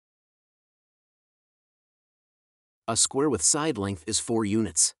A square with side length is 4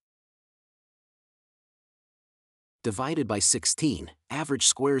 units. Divided by 16, average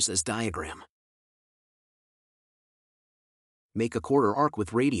squares as diagram. Make a quarter arc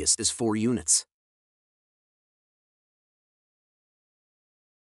with radius is 4 units.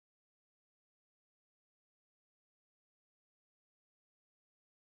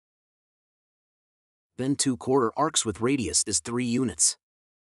 Then 2 quarter arcs with radius is 3 units.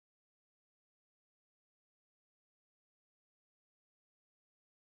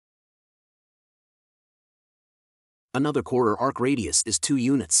 Another quarter arc radius is 2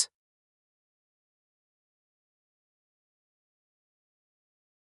 units.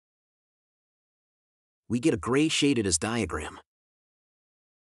 We get a gray shaded as diagram.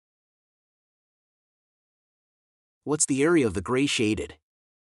 What's the area of the gray shaded?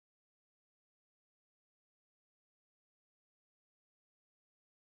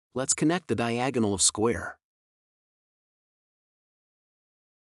 Let's connect the diagonal of square.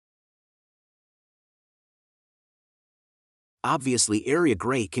 Obviously, area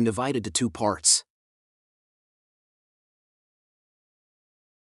gray can divide into 2 parts.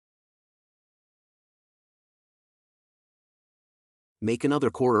 Make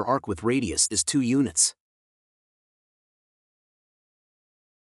another quarter arc with radius is 2 units.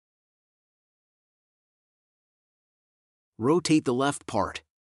 Rotate the left part.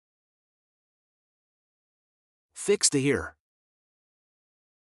 Fix to here.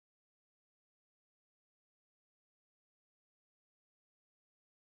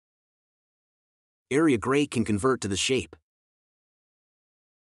 Area gray can convert to the shape.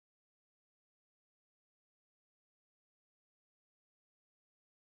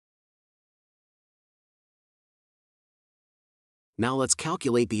 Now let's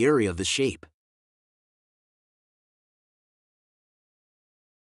calculate the area of the shape.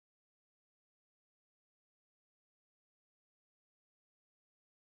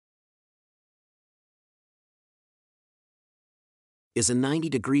 Is a 90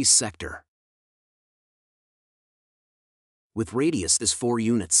 degrees sector. With radius is 4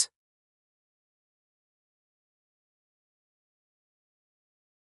 units.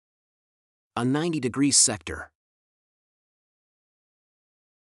 A 90 degrees sector.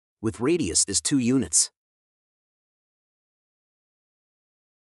 With radius is 2 units.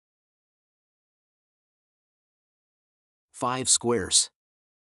 Five squares.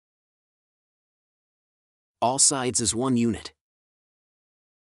 All sides is 1 unit.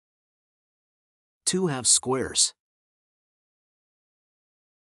 2 half squares.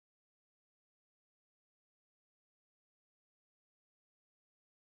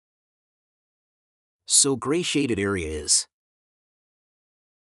 So gray shaded area is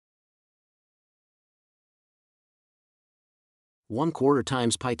 1/4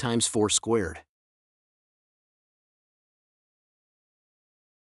 times pi times 4 squared.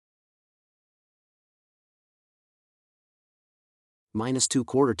 Minus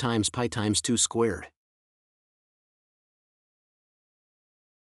 2/4 times pi times 2 squared.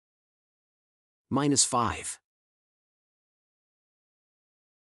 Minus 5.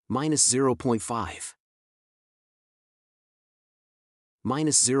 Minus 0.5.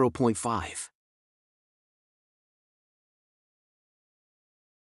 Minus 0.5.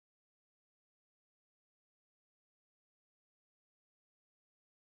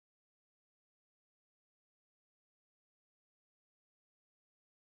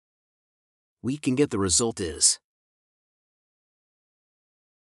 We can get the result is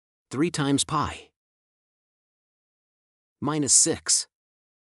 3 times pi minus 6.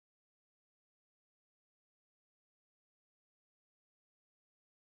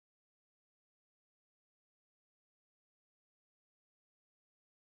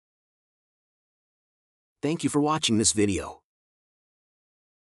 Thank you for watching this video.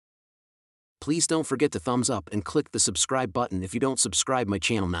 Please don't forget to thumbs up and click the subscribe button if you don't subscribe my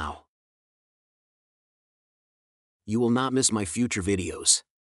channel now. You will not miss my future videos.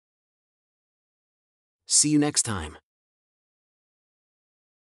 See you next time.